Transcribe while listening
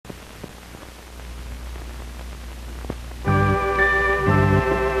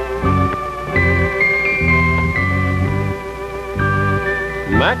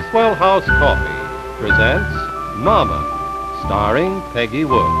Maxwell House Coffee presents Mama, starring Peggy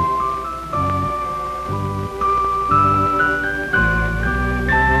Wood.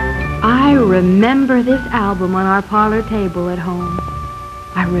 I remember this album on our parlor table at home.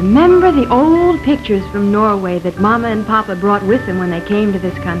 I remember the old pictures from Norway that Mama and Papa brought with them when they came to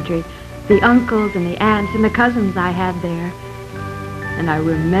this country. The uncles and the aunts and the cousins I had there. And I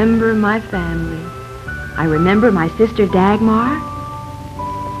remember my family. I remember my sister Dagmar.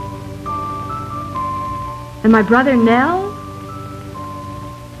 And my brother Nell.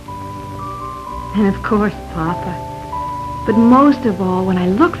 And of course, Papa. But most of all, when I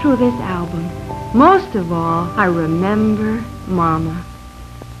look through this album, most of all, I remember Mama.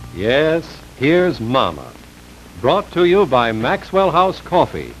 Yes, here's Mama. Brought to you by Maxwell House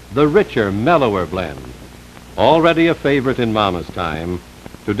Coffee, the richer, mellower blend. Already a favorite in Mama's time,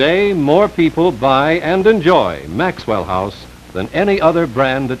 today more people buy and enjoy Maxwell House than any other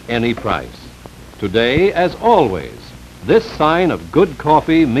brand at any price. Today, as always, this sign of good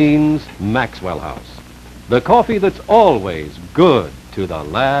coffee means Maxwell House. The coffee that's always good to the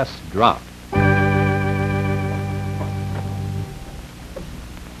last drop.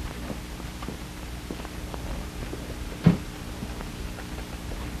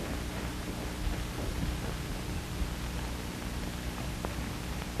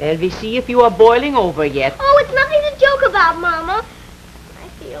 Well, we see if you are boiling over yet. Oh, it's nothing to joke about, Mama. I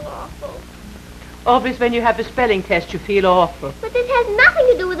feel awful. Always when you have a spelling test, you feel awful. But this has nothing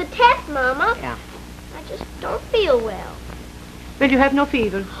to do with the test, Mama. Yeah. I just don't feel well. Well, you have no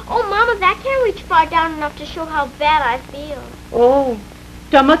fever. Oh, Mama, that can't reach far down enough to show how bad I feel. Oh,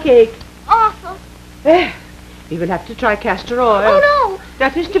 stomachache. Awful. We will have to try castor oil. Oh, no.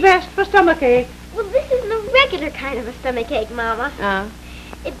 That is the best for stomachache. Well, this isn't a regular kind of a stomachache, Mama.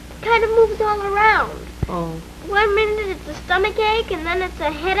 It kind of moves all around. Oh. 1 minute it's a stomachache, and then it's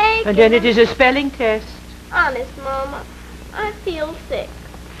a headache. And then it is a spelling test. Honest, Mama, I feel sick.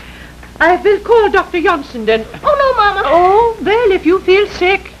 I will call Dr. Johnson then. Oh, no, Mama. Oh, well, if you feel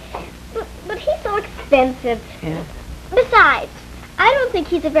sick. But he's so expensive. Yeah. Besides, I don't think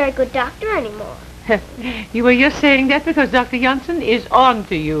he's a very good doctor anymore. You were just saying that because Dr. Johnson is on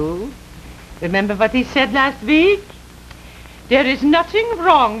to you. Remember what he said last week? There is nothing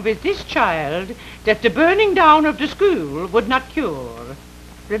wrong with this child that the burning down of the school would not cure.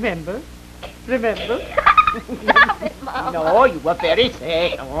 Remember? Remember? Stop it, Mama. No, you were very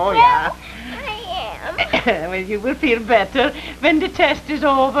sick. Oh, Well, I am. Well, you will feel better when the test is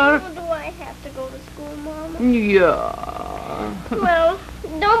over. Oh, do I have to go to school, Mama? Yeah. Well,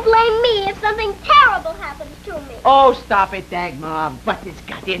 don't blame me if something terrible happens to me. Oh, stop it, Dagmar. What has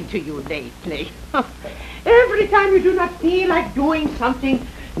got into you lately? Every time you do not feel like doing something,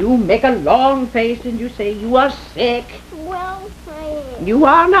 you make a long face and you say you are sick. Well, I am. You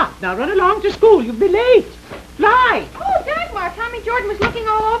are not. Now run along to school. You'll be late. Fly. Oh, Dagmar, Tommy Jordan was looking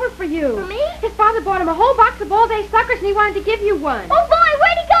all over for you. For me? His father bought him a whole box of all-day suckers, and he wanted to give you one. Oh, boy,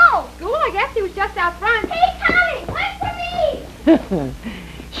 where'd he go? School, I guess he was just out front. Hey, Tommy, wait for me.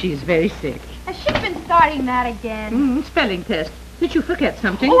 She's very sick. Has she been starting that again? Spelling test. Did you forget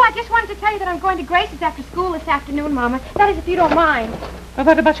something? Oh, I just wanted to tell you that I'm going to Grace's after school this afternoon, Mama. That is, if you don't mind.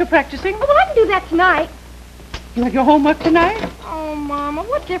 What about your practicing? Oh, well, I can do that tonight. You have your homework tonight? Oh, Mama,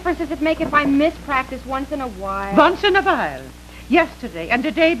 what difference does it make if I miss practice once in a while? Once in a while. Yesterday and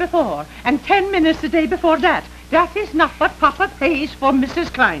the day before. And 10 minutes the day before that. That is not what Papa pays for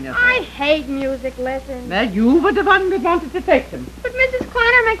Mrs. Kleiner. I hate music lessons. Well, you were the one that wanted to take them. But Mrs.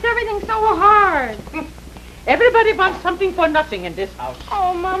 Kleiner makes everything so hard. Everybody wants something for nothing in this house.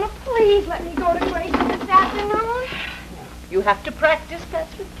 Oh, Mama, please let me go to Grace's this afternoon. You have to practice,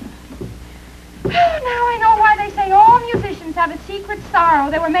 Patrick. Now I know why they say all musicians have a secret sorrow.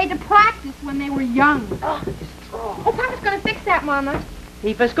 They were made to practice when they were young. Oh, it's strong. Oh, Papa's going to fix that, Mama.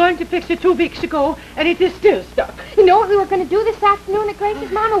 He was going to fix it 2 weeks ago, and it is still stuck. You know what we were going to do this afternoon at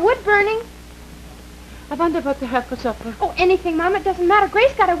Grace's, Mama? Wood burning. I wonder what to have for supper. Oh, anything, Mama. It doesn't matter.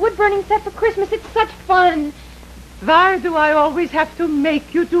 Grace got a wood burning set for Christmas. It's such fun. Why do I always have to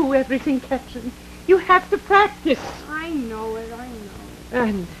make you do everything, Catherine? You have to practice. I know it.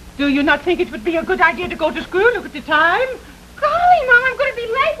 And do you not think it would be a good idea to go to school? Look at the time. Golly, Mom, I'm going to be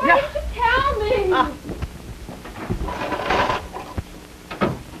late. Why Yeah. didn't you tell me?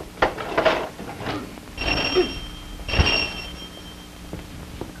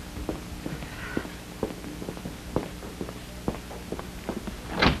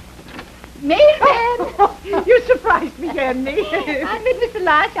 Nathan! You surprised me, Jenny. I met Mr.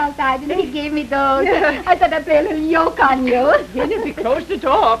 Lash outside, and he gave me those. I thought I'd play a little yoke on you. Jenny, we closed the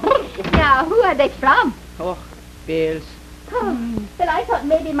door. Now, who are they from? Oh, bills. Oh, Well, I thought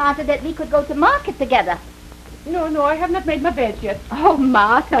maybe, Martha, that we could go to market together. No, I have not made my bed yet. Oh,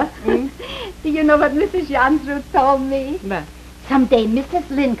 Martha. Do you know what Mrs. Jansrud told me? Ma. Someday Mrs.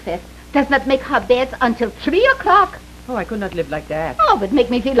 Lindquist does not make her beds until 3 o'clock. Oh, I could not live like that. Oh, it would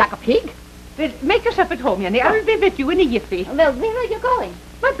make me feel like a pig. Well, make yourself at home, Yanni. I will be with you in a jiffy. Well, where are you going?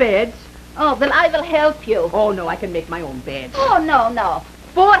 My beds. Oh, well, I will help you. Oh, no, I can make my own beds. Oh, no.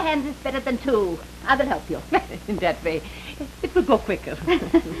 4 hands is better than 2. I will help you. In that way, it will go quicker.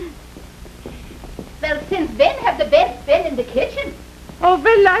 Well, since when have the beds been in the kitchen? Oh,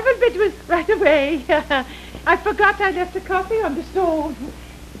 well, I will be with right away. I forgot I left the coffee on the stove.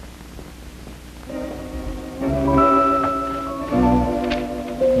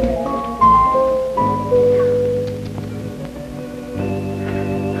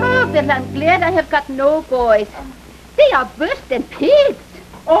 Oh, well, I'm glad I have got no boys. They are bursting pigs.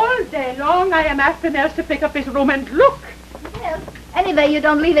 All day long, I am asking Nels to pick up his room and look. Well, anyway, you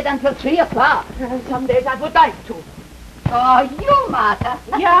don't leave it until 3 o'clock. Some days I would like to. Oh, you, Martha.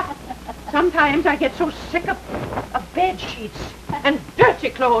 Yeah. Sometimes I get so sick of bed sheets and dirty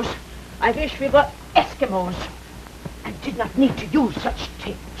clothes. I wish we were Eskimos and did not need to use such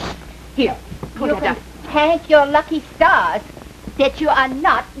things. Here, pull You it can up. thank your lucky stars that you are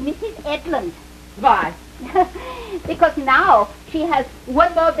not Mrs. Edlund. Why? Because now she has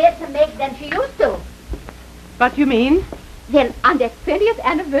one more bed to make than she used to. What you mean? Then on their 20th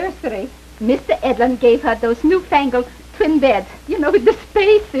anniversary, Mr. Edlund gave her those newfangled twin beds, you know, with the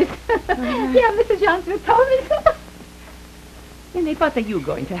spaces. Yeah, Mrs. Johnson told me so. Jenny, what are you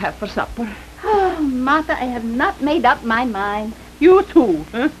going to have for supper? Oh, Martha, I have not made up my mind. You too,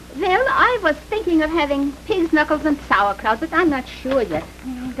 huh? Well, I was thinking of having pig's knuckles and sauerkraut, but I'm not sure yet.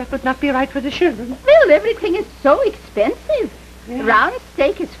 No, that would not be right for the children. Well, everything is so expensive. Yeah. Round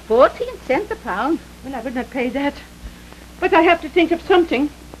steak is 14 cents a pound. Well, I would not pay that. But I have to think of something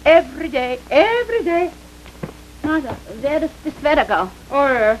every day, every day. Martha, where does the sweater go?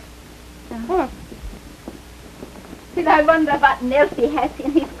 Or, Did I wonder what Nelsie has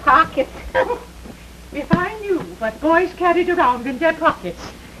in his pockets? if I knew what boys carried around in their pockets,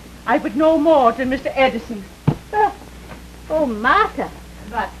 I would know more than Mr. Edison. Oh, Martha.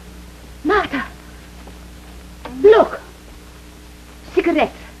 What? Martha. Look.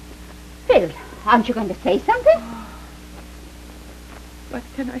 Cigarettes. Phil, aren't you going to say something? What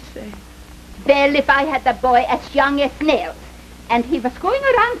can I say? Well, if I had the boy as young as Nels, and he was going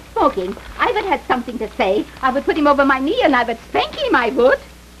around smoking, I would have something to say. I would put him over my knee and I would spank him, I would.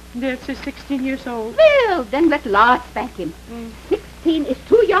 Nels is 16 years old. Well, then let Lars spank him. 16 is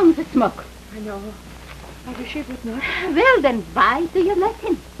too young to smoke. I know. I wish he would not. Well, then why do you let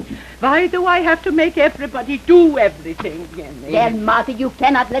him? Why do I have to make everybody do everything, Jenny? Well, Martha, you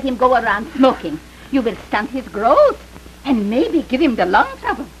cannot let him go around smoking. You will stunt his growth and maybe give him the lung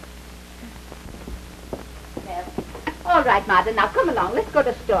trouble. Well, all right, Martha, now come along. Let's go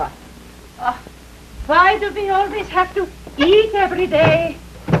to the store. Why do we always have to eat every day?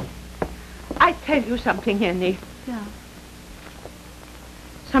 I tell you something, Jenny. Yeah.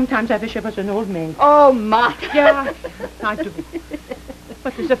 Sometimes I wish I was an old maid. Oh, Martha. Yeah, I do.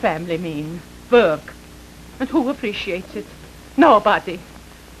 What does a family mean? Work. And who appreciates it? Nobody.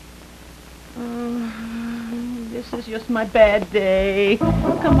 This is just my bad day.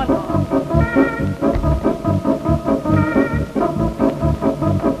 Come along.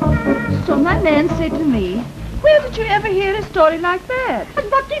 So my man said to me, where did you ever hear a story like that? And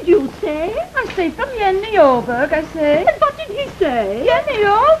what did you say? I say, from Jenny Oberg, I say. And what did he say? Jenny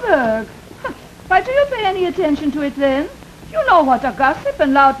Oberg? Why do you pay any attention to it then? You know what a gossip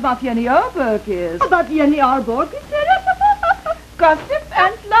and loudmouth Jenny Oberg is. About Jenny Oberg, he said. Gossip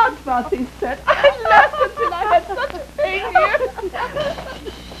and loudmouth, he said. I laughed until I had such a pain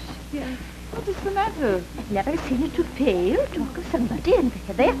here. What is the matter? I've never seen it to fail. Talk of somebody, and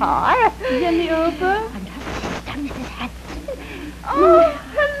there they are. Jenny Oberg? And her sister, Mrs. Hanson. Oh,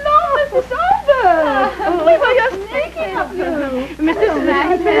 hello, Mrs. Oberg. We were just thinking of you. Mrs.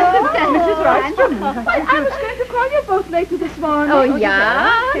 Rostrom. I was going to call you both later this morning. Oh,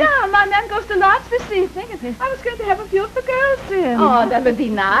 yeah? Yeah, my man goes to Lodge this evening. I was going to have a few of the girls in. Oh, that would be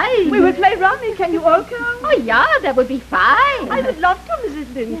nice. We would play rummy. Can you all come? Oh, yeah, that would be fine. I would love to,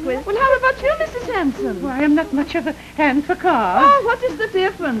 Mrs. Lindquist. Well, how about you, Mrs. Hanson? Well, I am not much of a hand for cards. Oh, what is the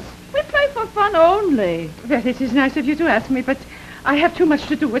difference? We play for fun only. Well, it is nice of you to ask me, but I have too much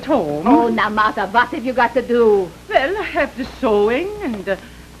to do at home. Oh, now, Martha, what have you got to do? Well, I have the sewing, and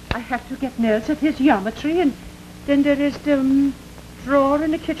I have to get Nels at his geometry, and then there is the drawer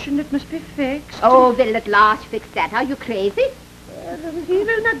in the kitchen that must be fixed. Oh, well, let Lars fix that. Are you crazy? He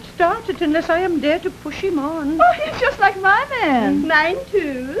will not start it unless I am there to push him on. Oh, he's just like my man. Mine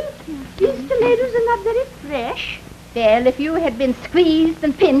too. These tomatoes are not very fresh. Well, if you had been squeezed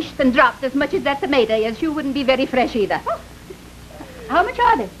and pinched and dropped as much as that tomato is, you wouldn't be very fresh either. Oh. How much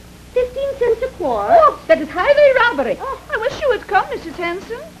are they? 15 cents a quart. Oh, that is highway robbery. Oh, I wish you would come, Mrs.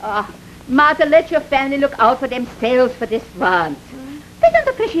 Henson. Martha, let your family look out for themselves for this once. They don't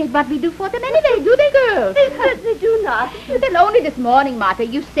appreciate what we do for them anyway, do they, girls? They certainly do not. Then only this morning, Martha,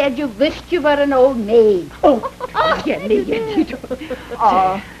 you said you wished you were an old maid. Jenny.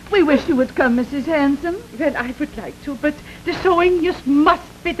 Oh, we wish you would come, Mrs. Henson. Well, I would like to, but the sewing just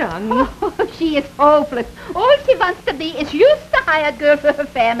must be done. Oh, she is hopeless. All she wants to be is used to hired girl for her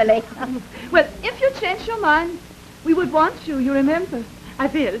family. Well, if you change your mind, we would want you remember. I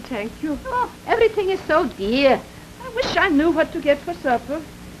will, thank you. Oh, everything is so dear. I wish I knew what to get for supper.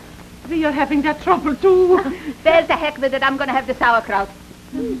 We are having that trouble, too. There's the heck with it. I'm going to have the sauerkraut.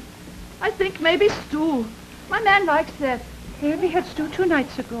 I think maybe stew. My man likes that. Here we had stew 2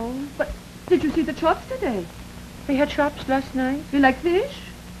 nights ago. But did you see the chops today? We had chops last night. You like fish?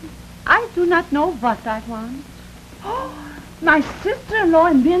 I do not know what I want. Oh, my sister-in-law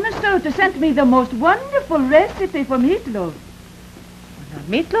in Minnesota sent me the most wonderful recipe for meatloaf. Now,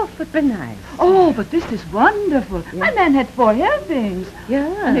 meatloaf would be nice. Oh, but this is wonderful. Yeah. My man had 4 helpings.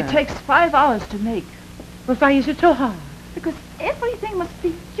 Yeah. And it takes 5 hours to make. Well, why is it so hard? Because everything must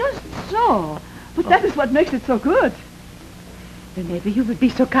be just so. But that is what makes it so good. Then maybe you would be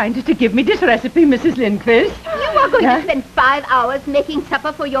so kind as to give me this recipe, Mrs. Lindquist. You are going to spend 5 hours making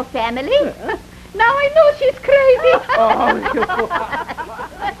supper for your family? Now I know she's crazy.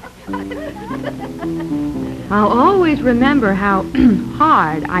 I'll always remember how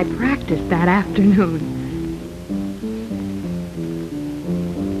hard I practiced that afternoon.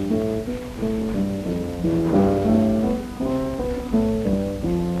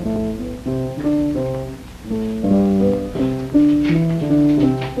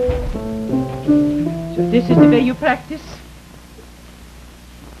 So this is the way you practice?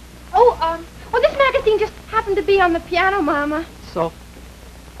 Oh, this magazine just happened to be on the piano, Mama. So?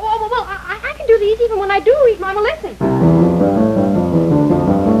 Oh, well, I can do these even when I do read, Mama. Listen.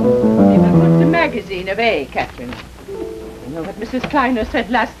 Never put the magazine away, Catherine. You know what Mrs. Kleiner said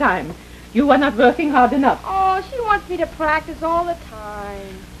last time. You are not working hard enough. Oh, she wants me to practice all the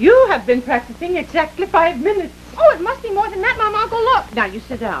time. You have been practicing exactly 5 minutes. Oh, it must be more than that, Mama. I'll go look. Now you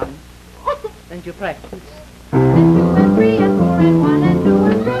sit down. And you practice. And 3 and 4 and 1 and 2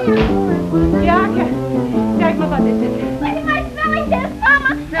 and 3 and 4 and 1 and Ja, kijk maar wat is het. Look at my spelling test,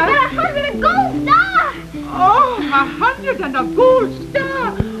 Mama. I got 100 and gold star. Oh, 100 and a gold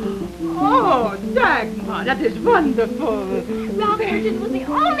star. Oh, Dagmar, that is wonderful. Ralph Henson was the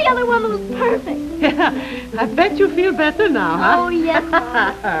only other one that was perfect. Yeah, I bet you feel better now, huh? Oh, yes,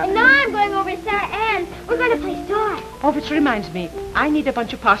 Mama. And now I'm going over to Sarah Ann's. We're going to play stars. Oh, which reminds me, I need a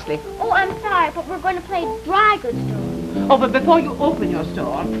bunch of parsley. Oh, I'm sorry, but we're going to play dry goods store. Oh, but before you open your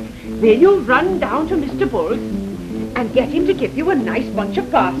store, will you run down to Mr. Bull's and get him to give you a nice bunch of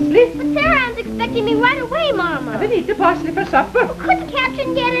parsley? But Sarah Ann's expecting me right away, Mama. We need the parsley for supper. Couldn't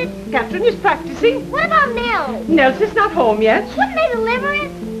Catherine get it? Catherine is practicing. What about Nell? Nels is not home yet. Couldn't they deliver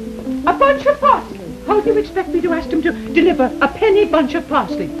it? A bunch of parsley. How do you expect me to ask him to deliver a penny bunch of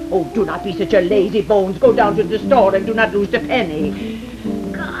parsley? Oh, do not be such a lazy bones. Go down to the store and do not lose the penny.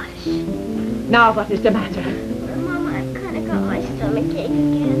 Gosh. Now, what is the matter? Mama, I've kind of got my stomach ache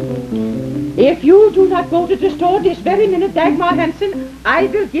again. If you do not go to the store this very minute, Dagmar Hansen, I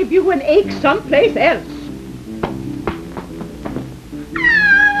will give you an ache someplace else.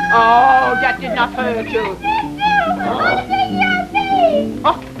 Oh, that did not hurt you.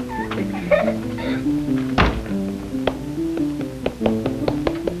 Oh.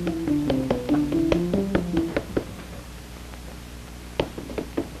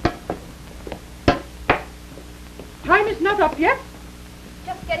 Time is not up yet.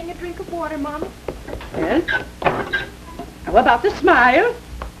 Just getting a drink of water, Mama. Well, how about the smile?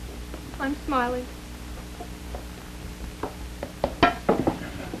 I'm smiling.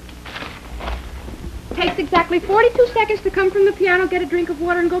 Takes exactly 42 seconds to come from the piano, get a drink of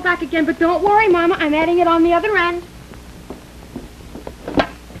water, and go back again. But don't worry, Mama. I'm adding it on the other end.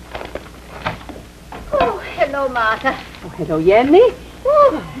 Oh, hello, Martha. Oh, hello, Jenny.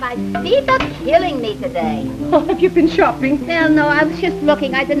 Oh, my feet are killing me today. Oh, have you been shopping? Well, no, I was just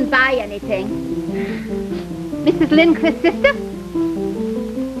looking. I didn't buy anything. Mrs. Lindquist's sister?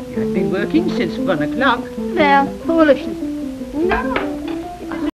 I've been working since 1 o'clock. Well, foolishness. No,